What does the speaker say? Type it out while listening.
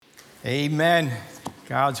Amen.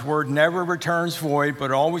 God's word never returns void,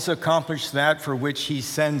 but always accomplishes that for which he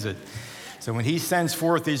sends it. So when he sends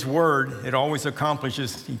forth his word, it always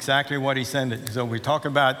accomplishes exactly what he sent it. So we talk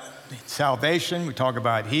about salvation, we talk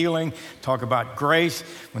about healing, talk about grace.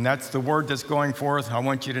 When that's the word that's going forth, I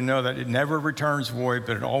want you to know that it never returns void,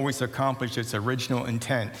 but it always accomplishes its original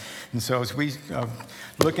intent. And so as we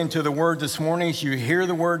look into the word this morning, as you hear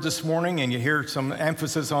the word this morning and you hear some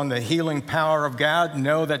emphasis on the healing power of God,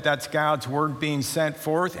 know that that's God's word being sent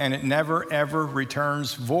forth, and it never, ever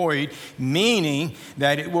returns void, meaning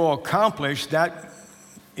that it will accomplish that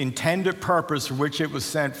intended purpose for which it was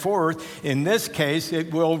sent forth. In this case,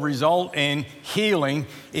 it will result in healing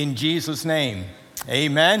in Jesus' name.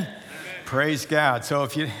 Amen? Praise God. So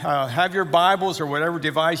if you have your Bibles or whatever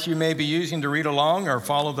device you may be using to read along or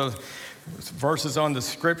follow the verses on the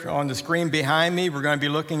script on the screen behind me, we're going to be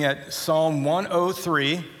looking at Psalm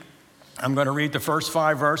 103. I'm going to read the first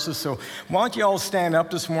 5 verses. So why don't you all stand up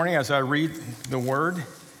this morning as I read the word?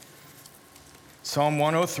 Psalm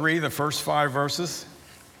 103, the first 5 verses.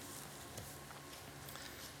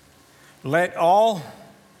 Let all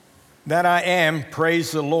that I am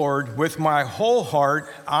praise the Lord. With my whole heart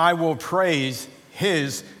I will praise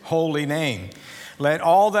his holy name. Let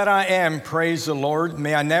all that I am praise the Lord.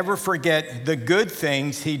 May I never forget the good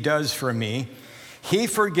things he does for me. He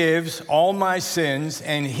forgives all my sins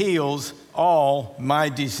and heals all my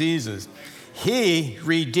diseases. He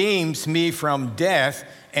redeems me from death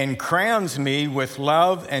and crowns me with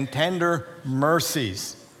love and tender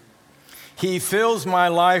mercies. He fills my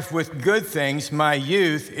life with good things. My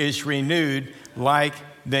youth is renewed like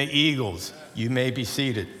the eagles. You may be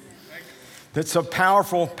seated. That's a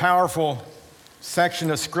powerful, powerful section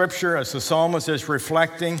of scripture as the psalmist is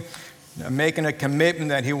reflecting, making a commitment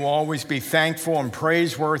that he will always be thankful and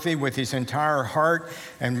praiseworthy with his entire heart,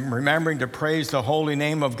 and remembering to praise the holy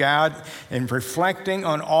name of God and reflecting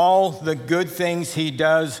on all the good things he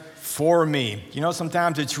does for me. You know,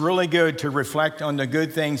 sometimes it's really good to reflect on the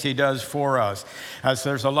good things he does for us. As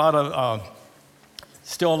there's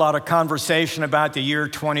still a lot of conversation about the year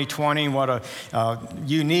 2020, what a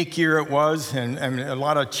unique year it was, and a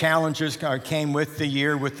lot of challenges came with the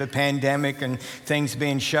year, with the pandemic and things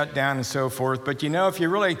being shut down and so forth. But you know,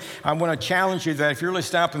 I want to challenge you that if you really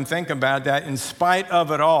stop and think about that, in spite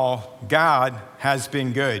of it all, God has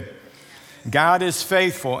been good. God is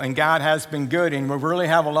faithful, and God has been good, and we really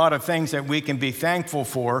have a lot of things that we can be thankful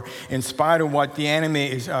for in spite of what the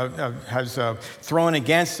enemy has thrown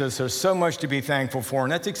against us. There's so much to be thankful for,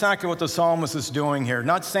 and that's exactly what the psalmist is doing here.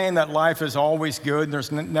 Not saying that life is always good,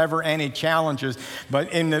 there's never any challenges,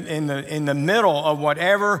 but in the middle of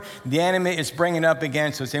whatever the enemy is bringing up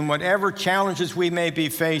against us, in whatever challenges we may be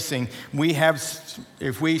facing,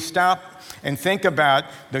 if we stop and think about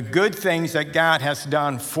the good things that God has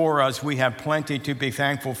done for us, we have plenty to be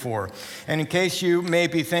thankful for. And in case you may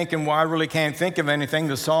be thinking, well, I really can't think of anything,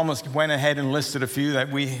 the psalmist went ahead and listed a few that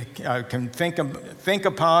we can think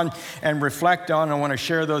upon and reflect on. I want to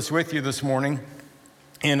share those with you this morning.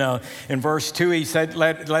 In verse 2, he said,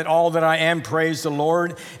 let all that I am praise the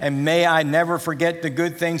Lord, and may I never forget the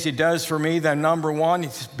good things he does for me. Then number 1,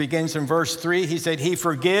 it begins in verse 3. He said, he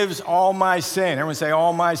forgives all my sin. Everyone say,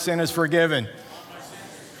 all my sin is forgiven.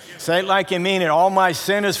 Say it like you mean it. All my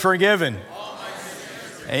sin is forgiven.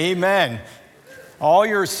 Amen. All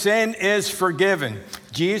your sin is forgiven.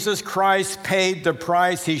 Jesus Christ paid the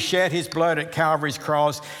price. He shed his blood at Calvary's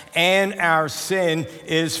cross, and our sin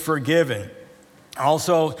is forgiven.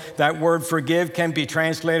 Also, that word forgive can be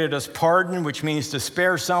translated as pardon, which means to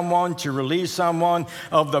spare someone, to relieve someone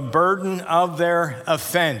of the burden of their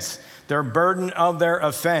offense. Their burden of their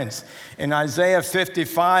offense. In Isaiah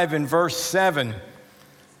 55 in verse 7,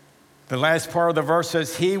 the last part of the verse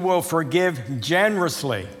says, he will forgive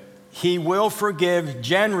generously. He will forgive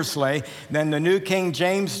generously. Then the New King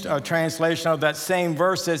James translation of that same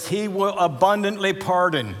verse says, he will abundantly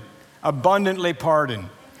pardon. Abundantly pardon.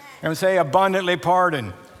 And say abundantly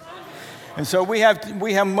pardon. And so we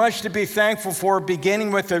have much to be thankful for,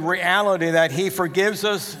 beginning with the reality that he forgives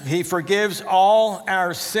us. He forgives all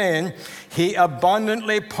our sin. He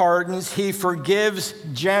abundantly pardons. He forgives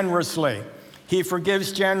generously. He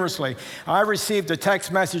forgives generously. I received a text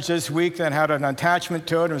message this week that had an attachment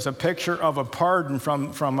to it. It was a picture of a pardon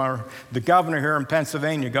from the governor here in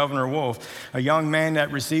Pennsylvania, Governor Wolf, a young man that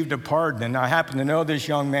received a pardon. And I happen to know this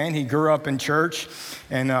young man. He grew up in church,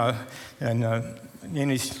 and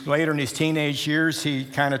later in his teenage years, he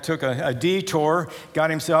kind of took a detour,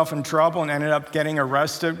 got himself in trouble, and ended up getting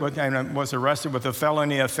arrested, was arrested with a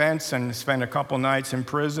felony offense, and spent a couple nights in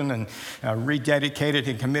prison, and rededicated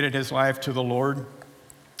and committed his life to the Lord.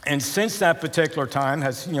 And since that particular time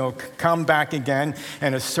has, come back again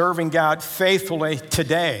and is serving God faithfully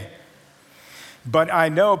today. But I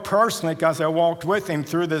know personally, because I walked with him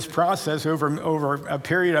through this process over a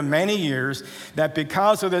period of many years, that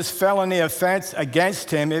because of this felony offense against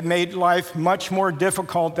him, it made life much more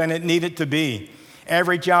difficult than it needed to be.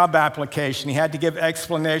 Every job application, he had to give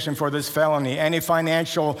explanation for this felony. Any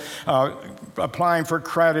financial applying for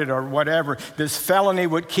credit or whatever, this felony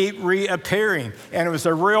would keep reappearing, and it was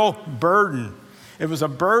a real burden. It was a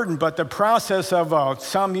burden, but the process of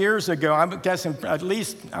some years ago, I'm guessing at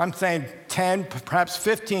least, I'm saying 10, perhaps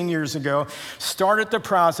 15 years ago, started the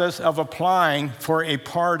process of applying for a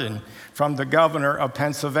pardon from the governor of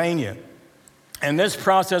Pennsylvania. And this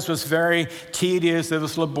process was very tedious, it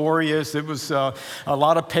was laborious, it was a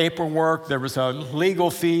lot of paperwork, there was legal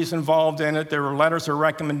fees involved in it, there were letters of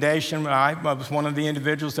recommendation. I was one of the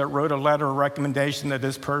individuals that wrote a letter of recommendation that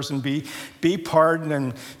this person be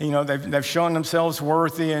pardoned, and they've shown themselves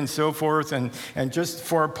worthy and so forth, and just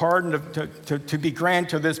for a pardon to be granted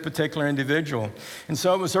to this particular individual. And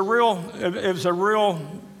so it was a real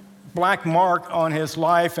black mark on his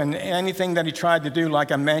life, and anything that he tried to do, like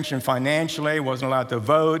I mentioned, financially, he wasn't allowed to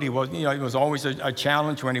vote. He was always a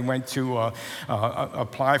challenge when he went to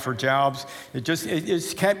apply for jobs. It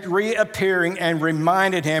just kept reappearing and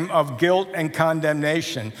reminded him of guilt and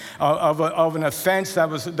condemnation of an offense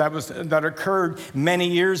that occurred many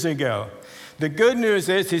years ago. The good news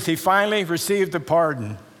is he finally received the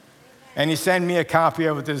pardon. And he sent me a copy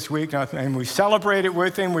of it this week, and we celebrated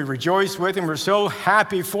with him, we rejoiced with him, we're so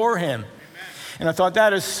happy for him. Amen. And I thought,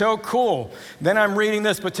 that is so cool. Then I'm reading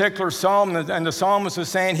this particular psalm, and the psalmist was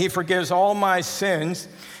saying, he forgives all my sins,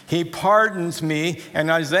 he pardons me,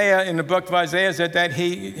 and Isaiah, in the book of Isaiah, said that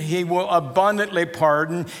he will abundantly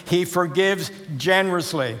pardon, he forgives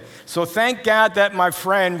generously. So thank God that my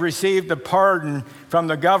friend received the pardon from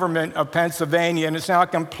the government of Pennsylvania, and it's now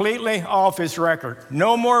completely off his record.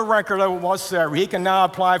 No more record whatsoever. He can now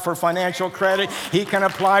apply for financial credit. He can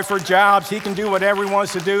apply for jobs. He can do whatever he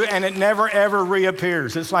wants to do, and it never, ever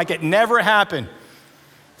reappears. It's like it never happened.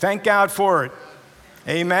 Thank God for it.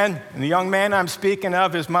 Amen. And the young man I'm speaking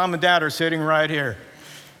of, his mom and dad are sitting right here.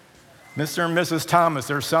 Mr. and Mrs. Thomas,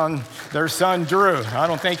 their son Drew. I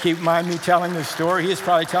don't think he'd mind me telling this story. He's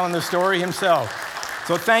probably telling the story himself.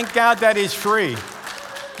 So thank God that he's free.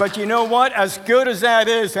 But you know what? As good as that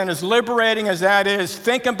is and as liberating as that is,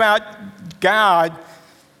 think about God,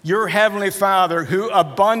 your heavenly Father, who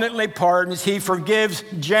abundantly pardons. He forgives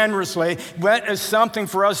generously. That is something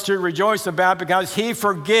for us to rejoice about, because he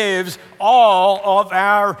forgives all of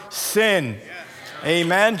our sin.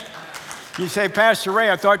 Amen. You say, Pastor Ray,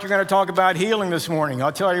 I thought you were going to talk about healing this morning.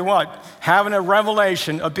 I'll tell you what, having a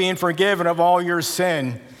revelation of being forgiven of all your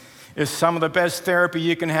sin is some of the best therapy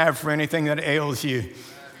you can have for anything that ails you.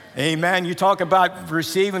 Amen. You talk about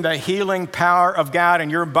receiving the healing power of God in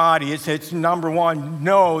your body. It's number one,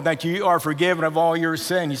 know that you are forgiven of all your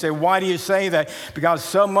sin. You say, why do you say that? Because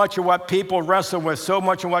so much of what people wrestle with, so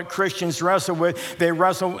much of what Christians wrestle with, they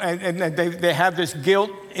wrestle and they have this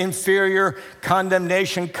guilt, inferior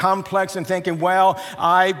condemnation complex, and thinking, well,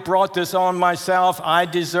 I brought this on myself, I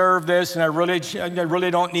deserve this, and I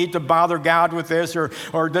really don't need to bother God with this,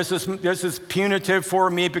 or this is punitive for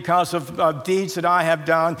me because of deeds that I have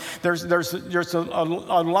done. There's a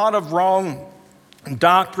lot of wrong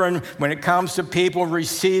doctrine when it comes to people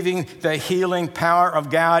receiving the healing power of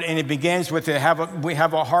God, and it begins with we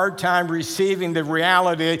have a hard time receiving the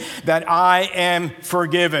reality that I am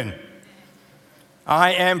forgiven.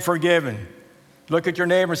 I am forgiven. Look at your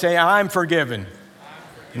neighbor and say, I'm forgiven.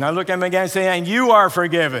 Now look at him again and say, and you are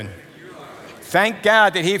forgiven. Thank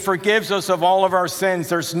God that he forgives us of all of our sins.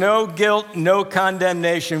 There's no guilt, no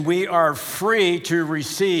condemnation. We are free to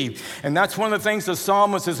receive. And that's one of the things the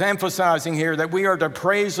psalmist is emphasizing here, that we are to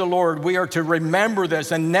praise the Lord. We are to remember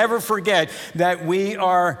this and never forget that we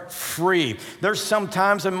are free. There's some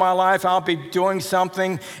times in my life I'll be doing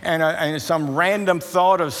something and some random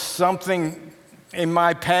thought of something in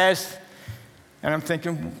my past, and I'm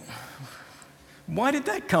thinking, why did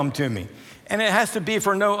that come to me? And it has to be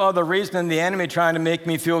for no other reason than the enemy trying to make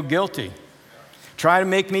me feel guilty, try to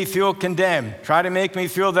make me feel condemned, try to make me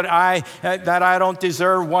feel that I don't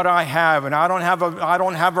deserve what I have, and I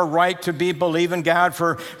don't have a right to be believing God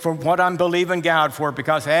for what I'm believing God for,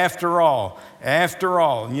 because after all,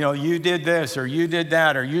 you did this or you did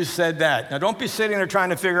that or you said that. Now don't be sitting there trying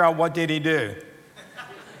to figure out what did he do.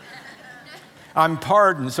 I'm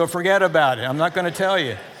pardoned, so forget about it. I'm not going to tell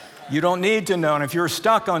you. You don't need to know. And if you're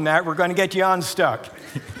stuck on that, we're going to get you unstuck.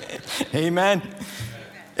 Amen?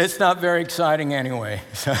 It's not very exciting anyway.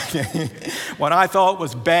 So, what I thought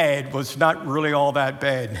was bad was not really all that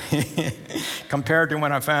bad compared to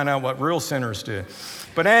when I found out what real sinners do.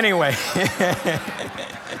 But anyway,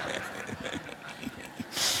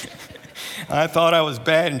 I thought I was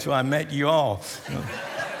bad until I met you all.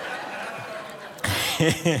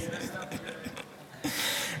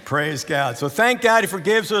 Praise God. So thank God He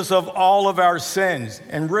forgives us of all of our sins.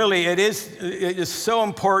 And really, it is so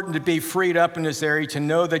important to be freed up in this area, to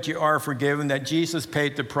know that you are forgiven, that Jesus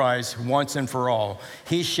paid the price once and for all.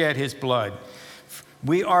 He shed His blood.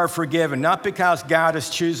 We are forgiven, not because God is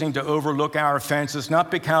choosing to overlook our offenses, not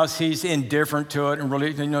because He's indifferent to it and really,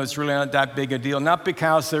 it's really not that big a deal, not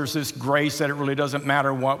because there's this grace that it really doesn't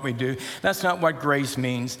matter what we do. That's not what grace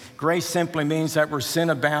means. Grace simply means that where sin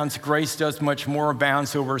abounds, grace does much more abound.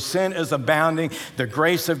 So where sin is abounding, the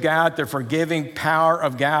grace of God, the forgiving power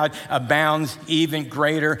of God abounds even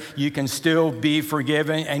greater. You can still be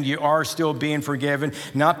forgiven, and you are still being forgiven,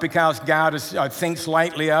 not because God thinks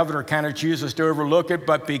lightly of it or kind of chooses to overlook it,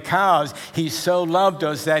 but because He so loved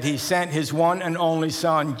us that He sent His one and only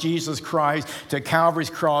Son, Jesus Christ, to Calvary's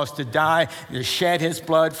cross to die, to shed His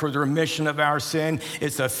blood for the remission of our sin.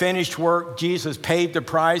 It's a finished work. Jesus paid the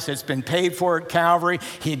price. It's been paid for at Calvary.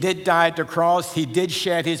 He did die at the cross. He did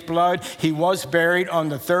shed His blood. He was buried. On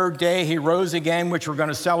the third day, He rose again, which we're going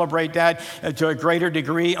to celebrate that to a greater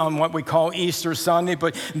degree on what we call Easter Sunday.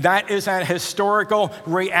 But that is a historical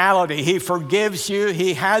reality. He forgives you.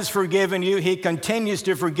 He has forgiven you. He continues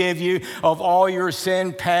to forgive you of all your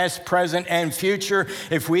sin, past, present, and future.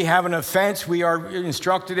 If we have an offense, we are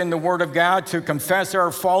instructed in the Word of God to confess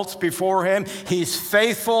our faults before Him. He's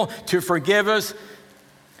faithful to forgive us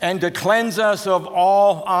and to cleanse us of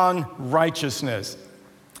all unrighteousness.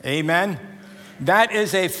 Amen. That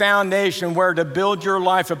is a foundation where to build your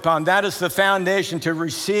life upon. That is the foundation to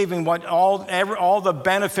receiving all the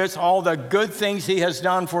benefits, all the good things He has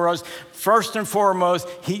done for us. First and foremost,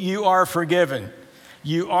 you are forgiven.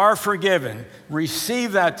 You are forgiven.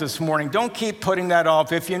 Receive that this morning. Don't keep putting that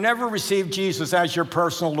off. If you never received Jesus as your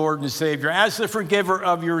personal Lord and Savior, as the forgiver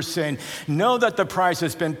of your sin, know that the price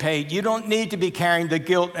has been paid. You don't need to be carrying the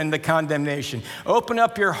guilt and the condemnation. Open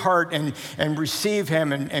up your heart and receive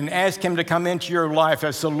Him and ask Him to come into your life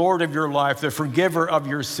as the Lord of your life, the forgiver of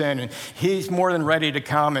your sin. And He's more than ready to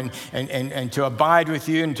come and to abide with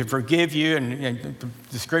you and to forgive you. And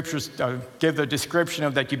the Scriptures give the description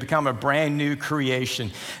of that you become a brand new creation.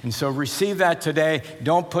 And so receive that today.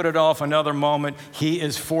 Don't put it off another moment. He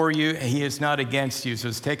is for you. He is not against you. So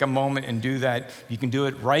just take a moment and do that. You can do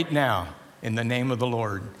it right now in the name of the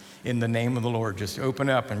Lord. In the name of the Lord. Just open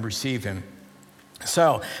up and receive Him.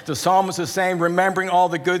 So the psalmist is saying, remembering all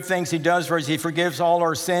the good things He does for us, He forgives all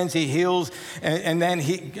our sins, He heals. And then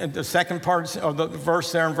the second part of the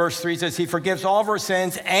verse there in verse 3 says, He forgives all of our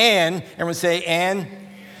sins and, everyone say,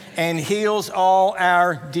 and heals all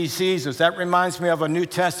our diseases. That reminds me of a New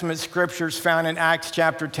Testament scriptures found in Acts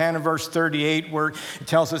chapter 10 and verse 38, where it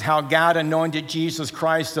tells us how God anointed Jesus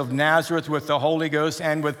Christ of Nazareth with the Holy Ghost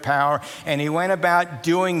and with power. And He went about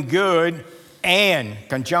doing good and,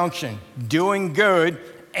 conjunction, doing good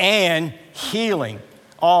and healing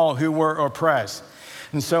all who were oppressed.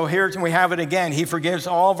 And so here we have it again. He forgives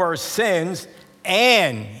all of our sins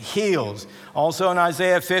and heals. Also in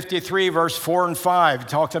Isaiah 53, verse 4 and 5, it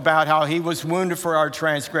talks about how He was wounded for our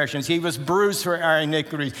transgressions. He was bruised for our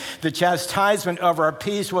iniquities. The chastisement of our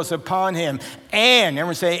peace was upon Him. And,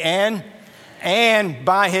 everyone say, and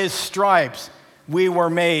by His stripes we were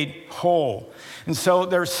made whole. And so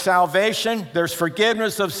there's salvation, there's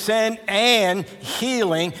forgiveness of sin, and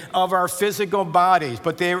healing of our physical bodies.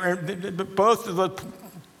 But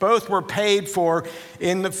both were paid for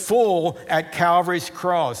in the full at Calvary's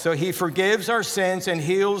cross. So He forgives our sins and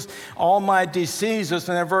heals all my diseases.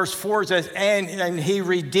 And then verse 4 says, and He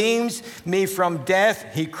redeems me from death.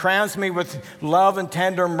 He crowns me with love and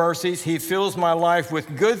tender mercies. He fills my life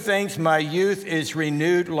with good things. My youth is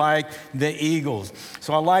renewed like the eagles.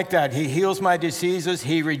 So I like that. He heals my diseases.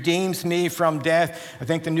 He redeems me from death. I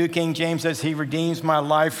think the New King James says He redeems my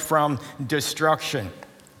life from destruction.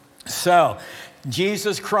 So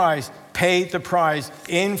Jesus Christ paid the price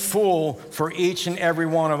in full for each and every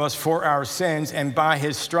one of us for our sins, and by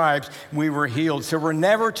His stripes we were healed. So we're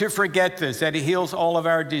never to forget this, that He heals all of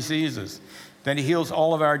our diseases. That He heals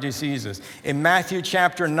all of our diseases. In Matthew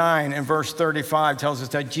chapter 9 and verse 35 tells us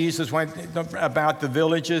that Jesus went about the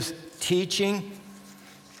villages teaching.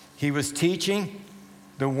 He was teaching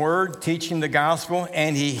the word, teaching the gospel,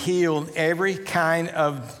 and He healed every kind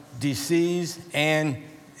of disease and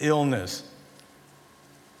illness.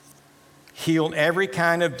 Healed every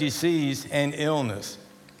kind of disease and illness.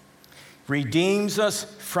 redeems us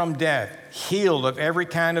from death, healed of every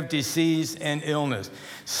kind of disease and illness.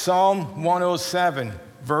 Psalm 107,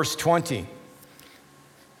 verse 20.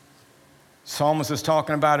 Psalmist is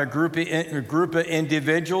talking about a group of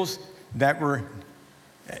individuals that were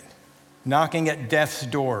knocking at death's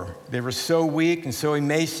door. They were so weak and so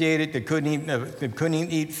emaciated they couldn't even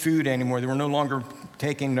eat food anymore. They were no longer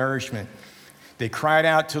taking nourishment. They cried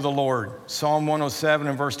out to the Lord. Psalm 107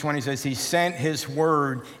 and verse 20 says, He sent His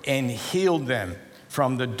word and healed them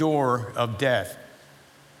from the door of death.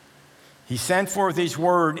 He sent forth His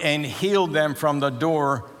word and healed them from the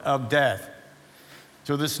door of death.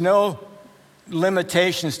 So there's no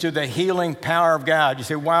limitations to the healing power of God. You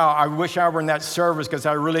say, wow, I wish I were in that service because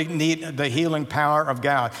I really need the healing power of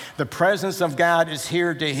God. The presence of God is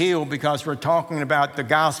here to heal because we're talking about the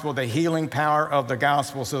gospel, the healing power of the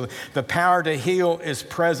gospel. So the power to heal is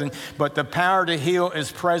present, but the power to heal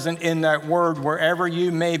is present in that word wherever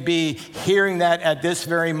you may be hearing that at this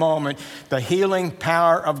very moment. The healing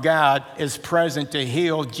power of God is present to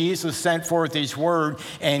heal. Jesus sent forth His word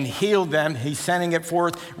and healed them. He's sending it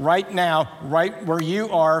forth right now, right where you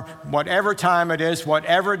are, whatever time it is,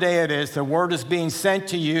 whatever day it is, the word is being sent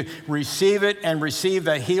to you. Receive it and receive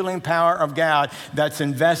the healing power of God that's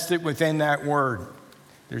invested within that word.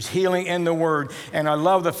 There's healing in the word. And I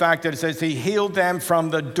love the fact that it says He healed them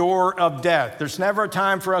from the door of death. There's never a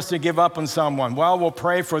time for us to give up on someone. Well, we'll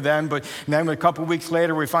pray for them, but then a couple weeks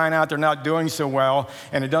later we find out they're not doing so well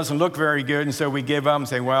and it doesn't look very good, and so we give up and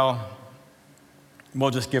say, well,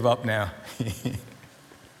 we'll just give up now.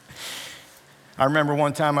 I remember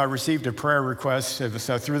one time I received a prayer request. It was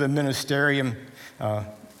through the ministerium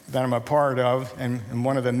that I'm a part of, and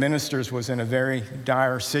one of the ministers was in a very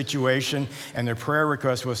dire situation, and their prayer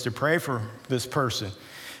request was to pray for this person.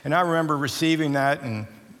 And I remember receiving that, and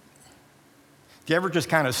do you ever just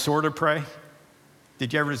kind of sort of pray?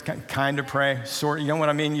 Did you ever just kind of pray? You know what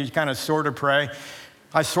I mean? You kind of sort of pray.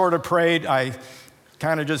 I sort of prayed. I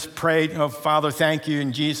kind of just prayed, oh, Father, thank you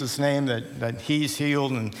in Jesus' name that He's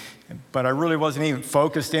healed, but I really wasn't even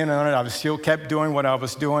focused in on it. I still kept doing what I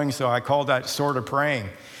was doing, so I called that sort of praying.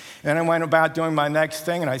 And I went about doing my next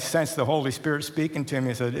thing, and I sensed the Holy Spirit speaking to me.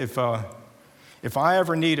 He said, if I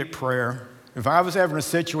ever needed prayer, if I was ever in a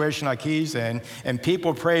situation like he's in, and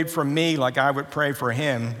people prayed for me like I would pray for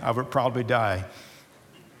him, I would probably die.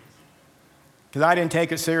 Because I didn't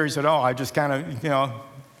take it serious at all. I just kind of,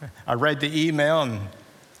 I read the email and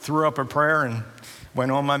threw up a prayer and went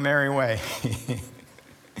on my merry way.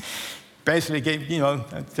 Basically,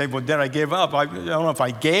 say, well, did I give up? I don't know if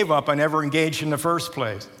I gave up. I never engaged in the first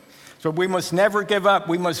place. So we must never give up.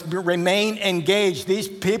 We must remain engaged. These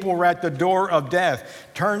people were at the door of death.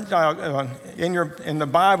 Turn in the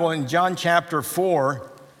Bible in John chapter 4.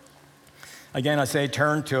 Again, I say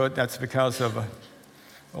turn to it. That's because of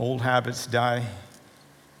old habits die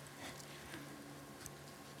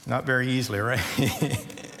not very easily, right?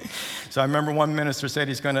 So I remember one minister said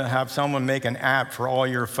he's going to have someone make an app for all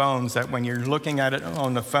your phones that when you're looking at it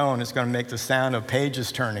on the phone, it's going to make the sound of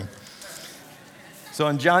pages turning. So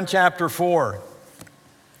in John chapter 4,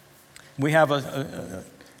 we have a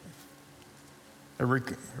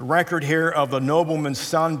record here of the nobleman's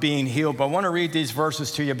son being healed. But I want to read these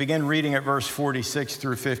verses to you. Begin reading at verse 46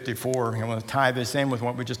 through 54. I want to tie this in with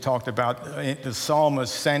what we just talked about. The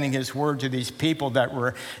psalmist sending his word to these people that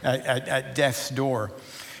were at death's door.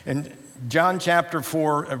 In John chapter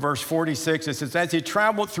 4, verse 46, it says, as he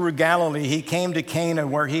traveled through Galilee, he came to Cana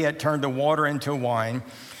where he had turned the water into wine.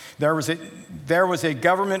 There was a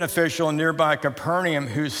government official in nearby Capernaum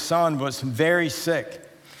whose son was very sick.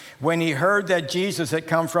 When he heard that Jesus had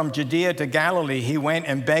come from Judea to Galilee, he went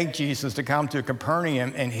and begged Jesus to come to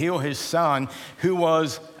Capernaum and heal his son, who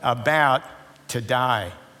was about to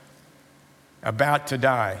die. About to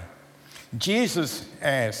die. Jesus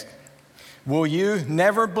asked, will you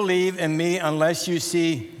never believe in me unless you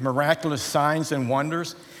see miraculous signs and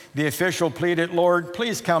wonders? The official pleaded, Lord,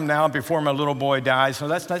 please come now before my little boy dies. So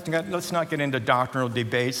let's not get into doctrinal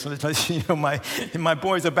debates. My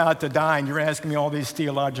boy's about to die, and you're asking me all these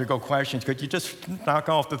theological questions. Could you just knock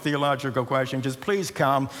off the theological question? Just please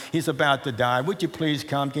come. He's about to die. Would you please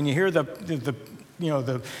come? Can you hear the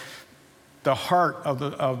heart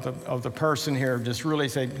of the person here? Just really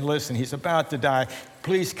say, listen, he's about to die.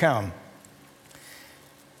 Please come.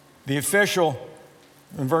 The official,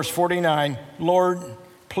 in verse 49, Lord,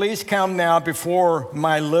 please come now before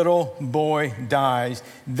my little boy dies.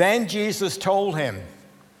 Then Jesus told him,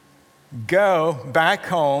 go back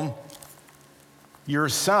home, your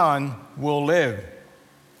son will live.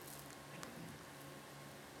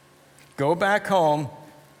 Go back home,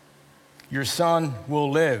 Your son will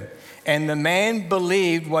live. And the man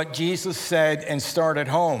believed what Jesus said and started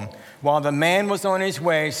home. While the man was on his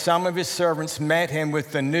way, some of his servants met him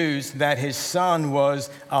with the news that his son was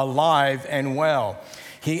alive and well.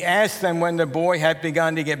 He asked them when the boy had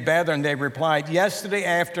begun to get better, and they replied, yesterday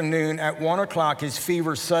afternoon at 1 o'clock, his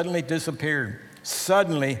fever suddenly disappeared.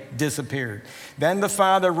 Then the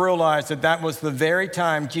father realized that that was the very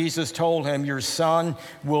time Jesus told him, your son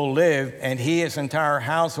will live, and his entire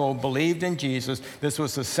household believed in Jesus. This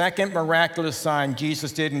was the second miraculous sign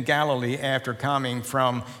Jesus did in Galilee after coming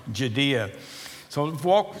from Judea. So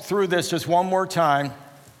walk through this just one more time.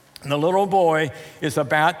 The little boy is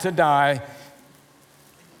about to die.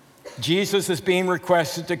 Jesus is being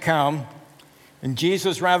requested to come. And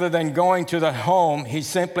Jesus, rather than going to the home, he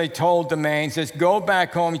simply told the man, he says, go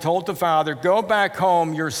back home. He told the father, go back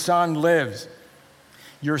home, your son lives.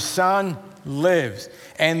 Your son lives.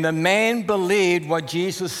 And the man believed what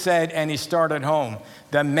Jesus said, and he started home.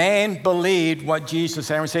 The man believed what Jesus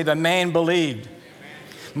said. I would say the man believed.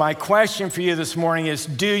 Amen. My question for you this morning is,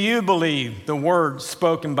 do you believe the word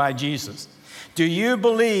spoken by Jesus? Do you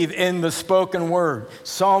believe in the spoken word?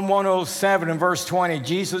 Psalm 107 and verse 20,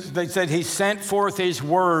 they said he sent forth his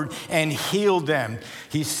word and healed them.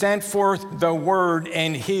 He sent forth the word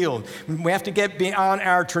and healed. We have to get beyond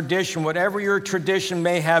our tradition, whatever your tradition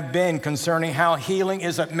may have been concerning how healing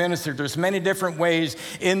is administered. There's many different ways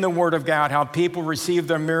in the word of God how people receive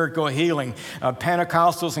their miracle healing.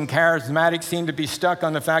 Pentecostals and charismatics seem to be stuck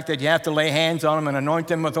on the fact that you have to lay hands on them and anoint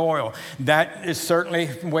them with oil. That is certainly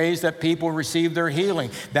ways that people receive their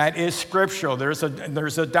healing. That is scriptural. There's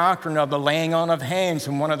a doctrine of the laying on of hands,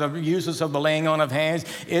 and one of the uses of the laying on of hands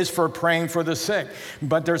is for praying for the sick.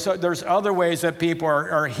 But there's other ways that people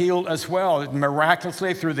are healed as well,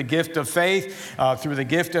 miraculously through the gift of faith, through the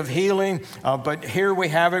gift of healing. But here we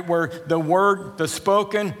have it where the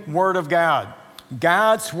spoken word of God,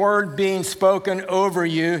 God's word being spoken over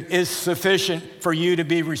you is sufficient for you to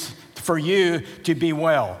be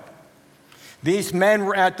well. These men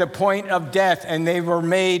were at the point of death, and they were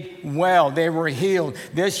made well. They were healed.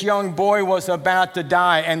 This young boy was about to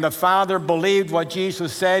die, and the father believed what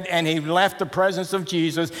Jesus said, and he left the presence of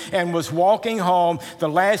Jesus and was walking home. The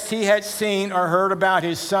last he had seen or heard about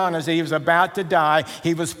his son as he was about to die,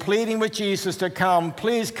 he was pleading with Jesus to come.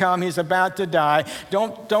 Please come. He's about to die.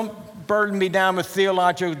 Don't burden me down with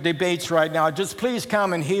theological debates right now. Just please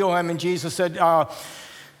come and heal him. And Jesus said,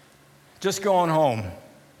 just go on home.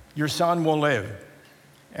 Your son will live.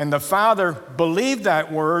 And the father believed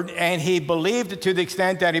that word, and he believed it to the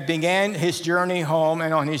extent that he began his journey home.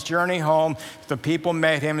 And on his journey home, the people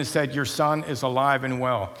met him and said, your son is alive and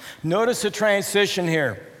well. Notice the transition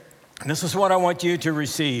here. This is what I want you to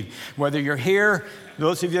receive. Whether you're here,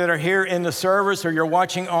 those of you that are here in the service, or you're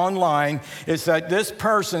watching online, is that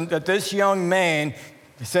this young man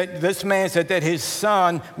said that his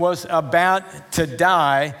son was about to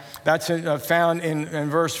die. That's found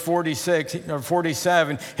in verse 46 or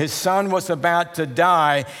 47. His son was about to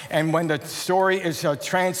die. And when the story is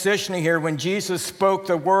transitioning here, when Jesus spoke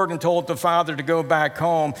the word and told the father to go back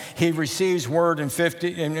home, he receives word in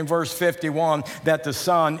verse 51 that the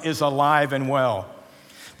son is alive and well.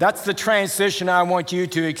 That's the transition I want you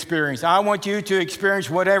to experience. I want you to experience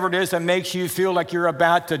whatever it is that makes you feel like you're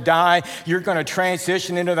about to die. You're going to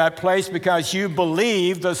transition into that place because you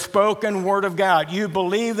believe the spoken word of God. You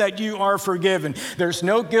believe that you are forgiven. There's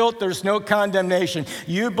no guilt. There's no condemnation.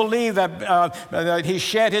 You believe that he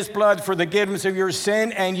shed his blood for the forgiveness of your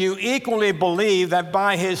sin, and you equally believe that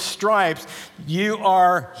by his stripes you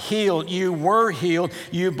are healed. You were healed.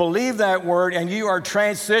 You believe that word, and you are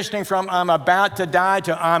transitioning from I'm about to die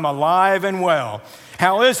to I'm alive and well.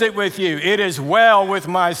 How is it with you? It is well with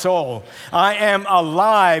my soul. I am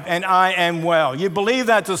alive and I am well. You believe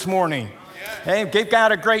that this morning? Hey, give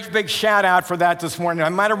God a great big shout out for that this morning. No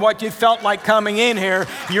matter what you felt like coming in here,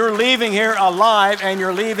 you're leaving here alive and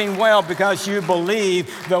you're leaving well because you believe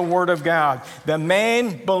the word of God. The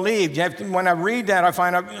man believed. When I read that,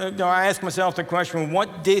 I ask myself the question,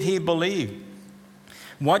 what did he believe?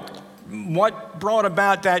 What brought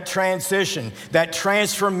about that transition, that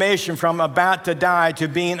transformation from about to die to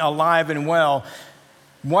being alive and well?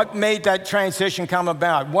 What made that transition come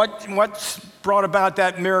about? What brought about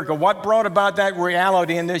that miracle? What brought about that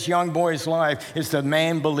reality in this young boy's life is the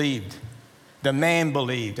man believed. The man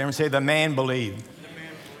believed. Everyone say, the man believed.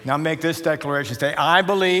 Now make this declaration. Say, I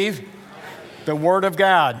believe the word of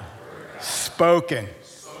God spoken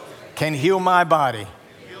can heal my body.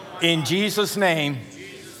 In Jesus' name,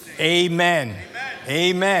 amen.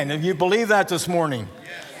 Amen. If you believe that this morning,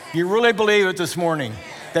 you really believe it this morning.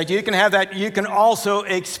 that you can have that. You can also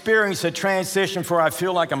experience a transition for I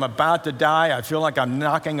feel like I'm about to die. I feel like I'm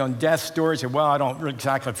knocking on death's door. You say, well, I don't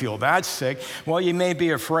exactly feel that sick. Well, you may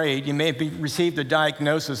be afraid. You may be received a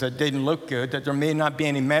diagnosis that didn't look good, that there may not be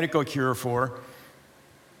any medical cure for.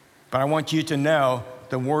 But I want you to know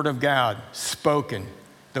the Word of God spoken.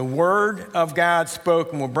 The Word of God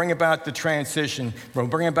spoken will bring about the transition, will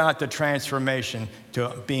bring about the transformation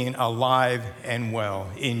to being alive and well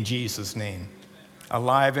in Jesus' name.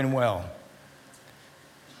 Alive and well.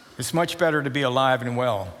 It's much better to be alive and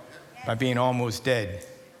well by being almost dead.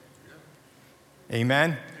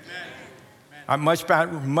 Amen? I'd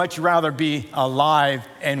much rather be alive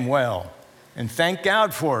and well. And thank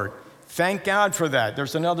God for it. Thank God for that.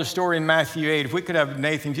 There's another story in Matthew 8. If we could have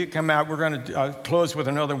Nathan, if you come out, we're going to close with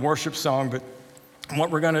another worship song. But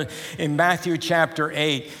what we're going to, in Matthew chapter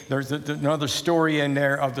 8, there's another story in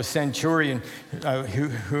there of the centurion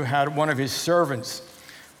who had one of his servants.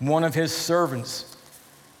 One of his servants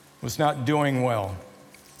was not doing well.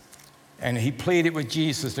 And he pleaded with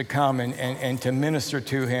Jesus to come and to minister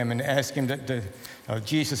to him and ask him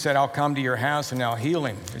Jesus said, I'll come to your house and I'll heal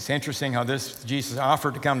him. It's interesting how Jesus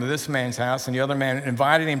offered to come to this man's house, and the other man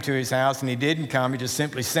invited him to his house, and he didn't come. He just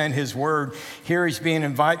simply sent his word. Here he's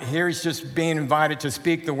just being invited to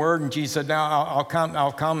speak the word, and Jesus said, no,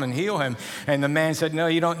 I'll come and heal him. And the man said, no,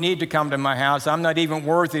 you don't need to come to my house. I'm not even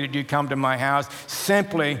worthy that you come to my house.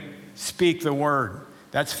 Simply speak the word.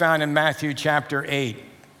 That's found in Matthew chapter 8.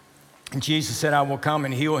 And Jesus said, I will come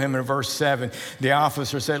and heal him in verse 7. The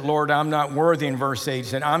officer said, Lord, I'm not worthy in verse 8. He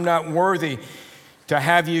said, I'm not worthy to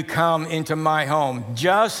have you come into my home.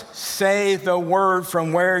 Just say the word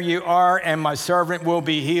from where you are and my servant will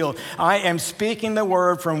be healed. I am speaking the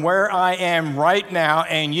word from where I am right now,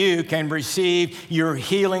 and you can receive your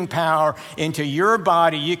healing power into your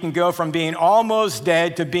body. You can go from being almost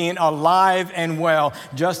dead to being alive and well,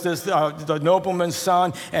 just as the nobleman's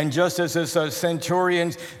son and just as this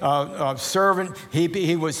centurion's servant,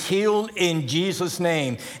 he was healed in Jesus'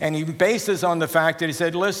 name. And he based this on the fact that he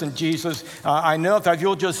said, listen, Jesus, I know if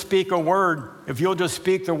you'll just speak a word, if you'll just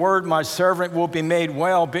speak the word, my servant will be made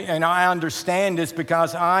well. And I understand this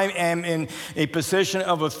because I am in a position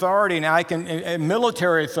of authority, and a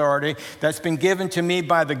military authority that's been given to me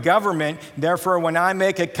by the government. Therefore, when I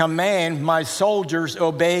make a command, my soldiers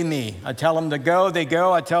obey me. I tell them to go, they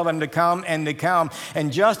go. I tell them to come, and they come.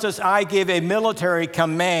 And just as I give a military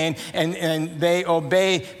command and they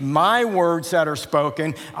obey my words that are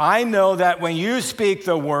spoken, I know that when you speak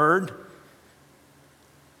the word,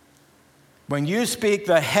 when you speak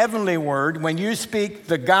the heavenly word, when you speak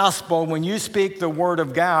the gospel, when you speak the word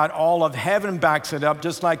of God, all of heaven backs it up,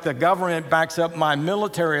 just like the government backs up my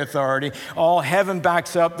military authority. All heaven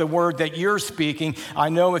backs up the word that you're speaking. I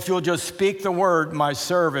know if you'll just speak the word, my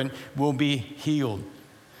servant will be healed.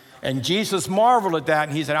 And Jesus marveled at that,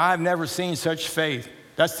 and he said, I've never seen such faith.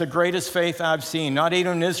 That's the greatest faith I've seen. Not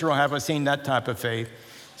even in Israel have I seen that type of faith.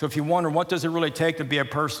 So if you wonder, what does it really take to be a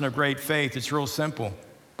person of great faith? It's real simple.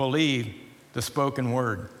 Believe the spoken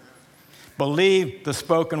word. Believe the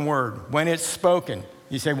spoken word. When it's spoken,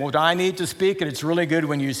 you say, well, do I need to speak it? It's really good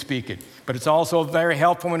when you speak it. But it's also very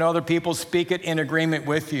helpful when other people speak it in agreement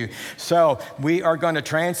with you. So we are going to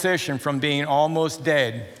transition from being almost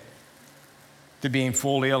dead to being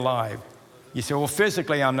fully alive. You say, well,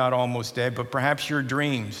 physically I'm not almost dead, but perhaps your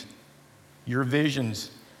dreams, your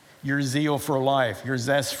visions, your zeal for life, your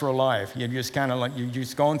zest for life, you're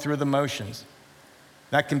just going through the motions.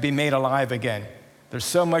 That can be made alive again. There's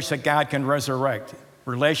so much that God can resurrect.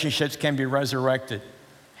 Relationships can be resurrected.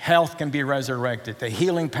 Health can be resurrected. The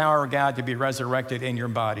healing power of God to be resurrected in your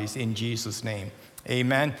bodies in Jesus' name.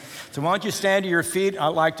 Amen. So why don't you stand to your feet? I'd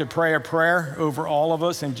like to pray a prayer over all of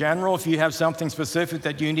us in general. If you have something specific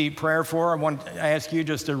that you need prayer for, I want to ask you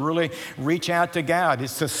just to really reach out to God.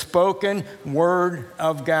 It's the spoken word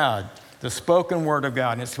of God. The spoken word of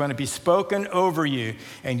God, and it's going to be spoken over you,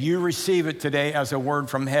 and you receive it today as a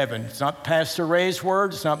word from heaven. It's not Pastor Ray's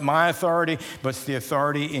word, it's not my authority, but it's the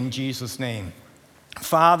authority in Jesus' name.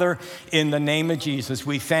 Father, in the name of Jesus,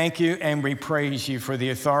 we thank you and we praise you for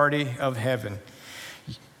the authority of heaven.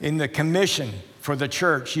 In the commission for the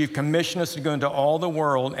church, you've commissioned us to go into all the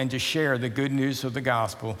world and to share the good news of the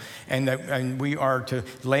gospel, and we are to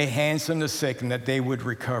lay hands on the sick and that they would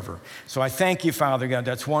recover. So I thank you, Father God,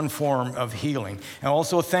 that's one form of healing. And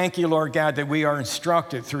also thank you, Lord God, that we are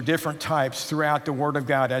instructed through different types throughout the Word of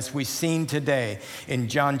God, as we've seen today in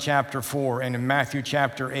John chapter 4 and in Matthew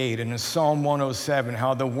chapter 8 and in Psalm 107,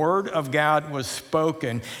 how the Word of God was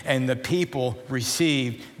spoken and the people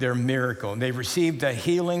received their miracle. They received the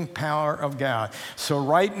healing power of God. So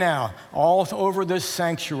right now, all over this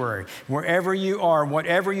sanctuary, wherever you are,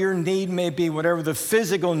 whatever your need may be, whatever the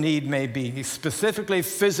physical need may be, specifically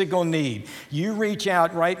physical need, you reach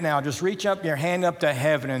out right now. Just reach up your hand up to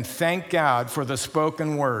heaven and thank God for the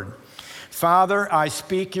spoken word. Father, I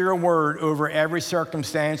speak your word over every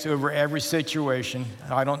circumstance, over every situation.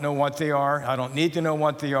 I don't know what they are. I don't need to know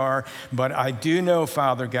what they are. But I do know,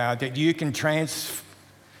 Father God, that you can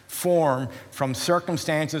transform from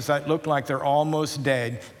circumstances that look like they're almost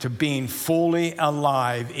dead to being fully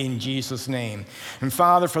alive in Jesus' name. And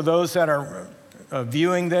Father, for those that are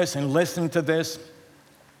viewing this and listening to this,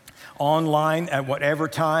 online, at whatever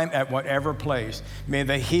time, at whatever place, may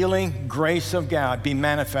the healing grace of God be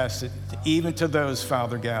manifested even to those,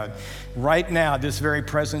 Father God, right now, this very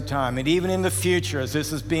present time, and even in the future as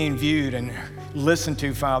this is being viewed and listened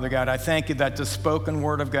to, Father God. I thank you that the spoken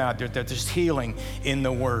word of God, that there's healing in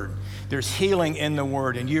the word. There's healing in the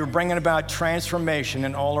word, and you're bringing about transformation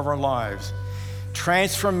in all of our lives.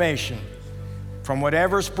 Transformation from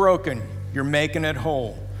whatever's broken, you're making it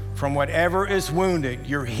whole. From whatever is wounded,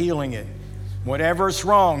 you're healing it. Whatever's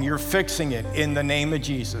wrong, you're fixing it in the name of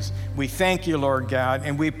Jesus. We thank you, Lord God,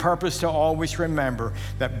 and we purpose to always remember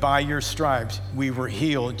that by your stripes we were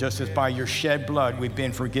healed, just as by your shed blood we've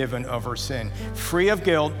been forgiven of our sin. Free of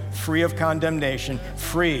guilt, free of condemnation,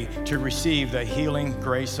 free to receive the healing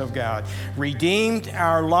grace of God. Redeemed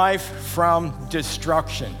our life from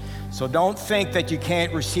destruction. So don't think that you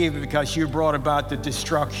can't receive it because you brought about the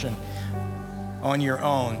destruction on your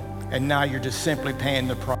own, and now you're just simply paying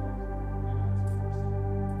the price.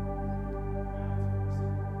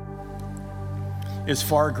 Is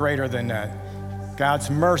far greater than that. God's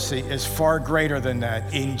mercy is far greater than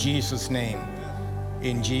that in Jesus' name.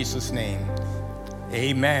 In Jesus' name.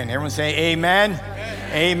 Amen. Everyone say amen.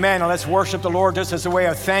 Amen. Amen. Now let's worship the Lord just as a way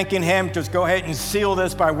of thanking him. Just go ahead and seal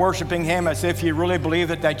this by worshiping him as if you really believe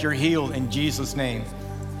that you're healed in Jesus' name.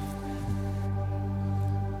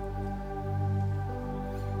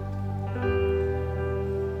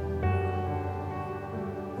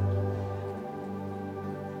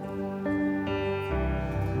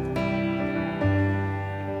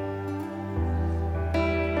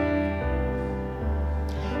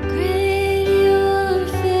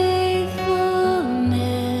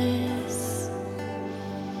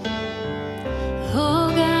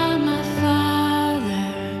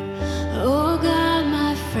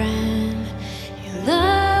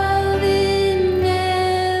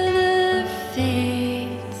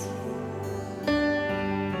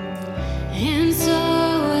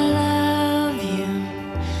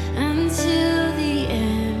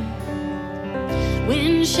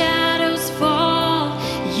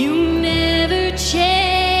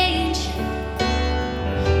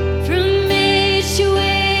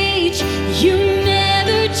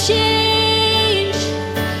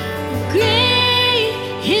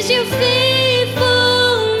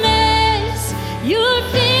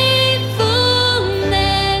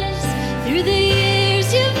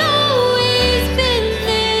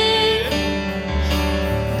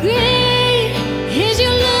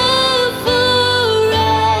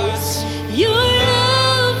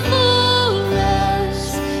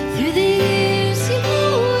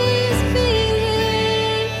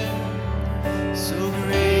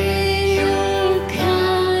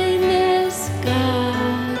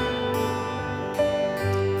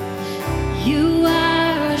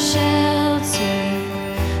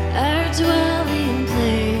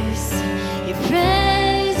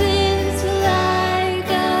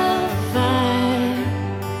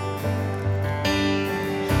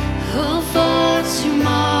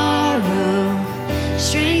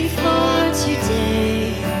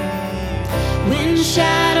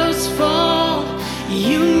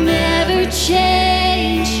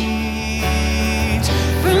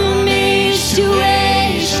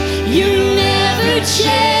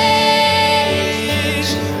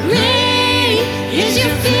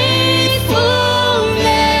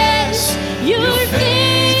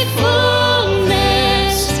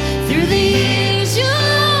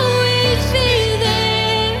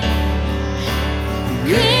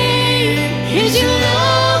 Is your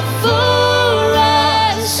love for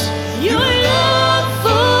us?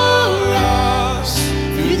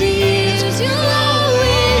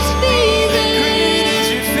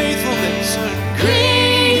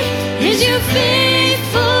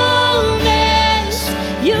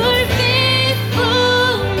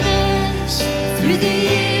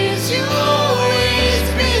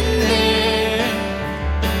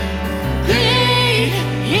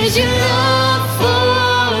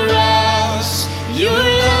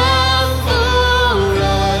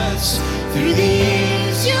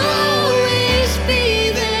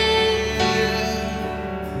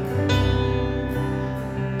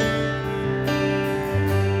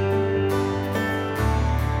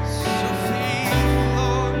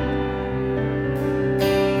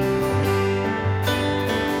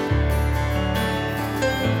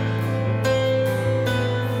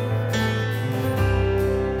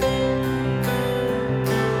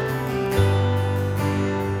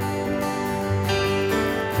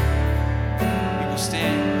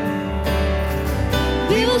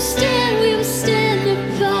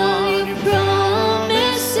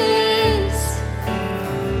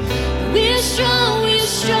 we are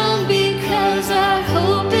strong because our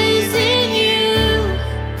hope is in you.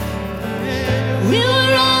 We will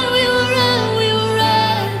run, we will run, we will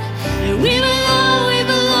run. And we belong, we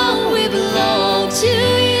belong, we belong to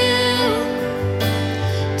you.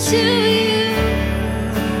 To you.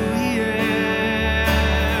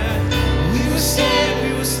 We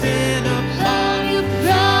will stand upon your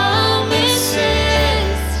promises.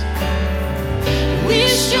 We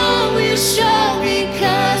are strong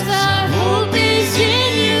because our hope is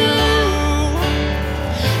in you.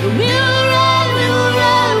 We will run, we will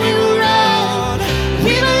run, we will run.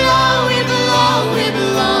 We belong, we belong, we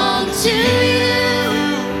belong to you.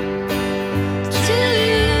 To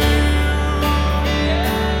you.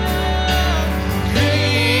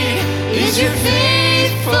 Great is your faith.